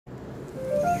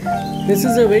This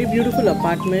is a very beautiful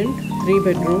apartment,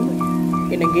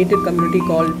 3-bedroom in a gated community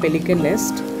called Pelican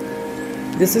Nest.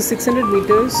 This is 600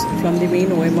 meters from the main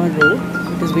OMR road.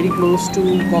 It is very close to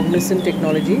Cognizant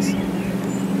Technologies.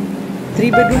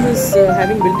 3-bedroom is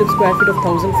having built-up square feet of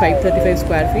 1,535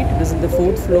 square feet. It is in the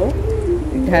 4th floor.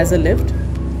 It has a lift,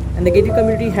 and the gated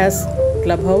community has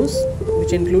clubhouse,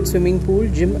 which includes swimming pool,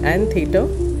 gym, and theatre.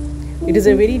 It is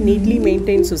a very neatly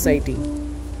maintained society,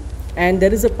 and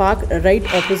there is a park right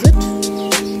opposite.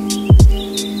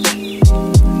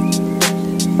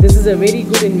 This is a very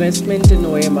good investment in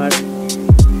OMR.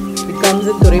 It comes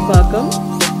in Thoraipakkam,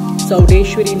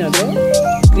 Saudeshwari Nagar,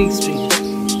 Creek Street.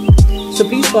 So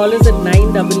please call us at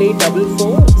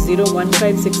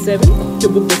 9884401567 to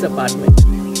book this apartment.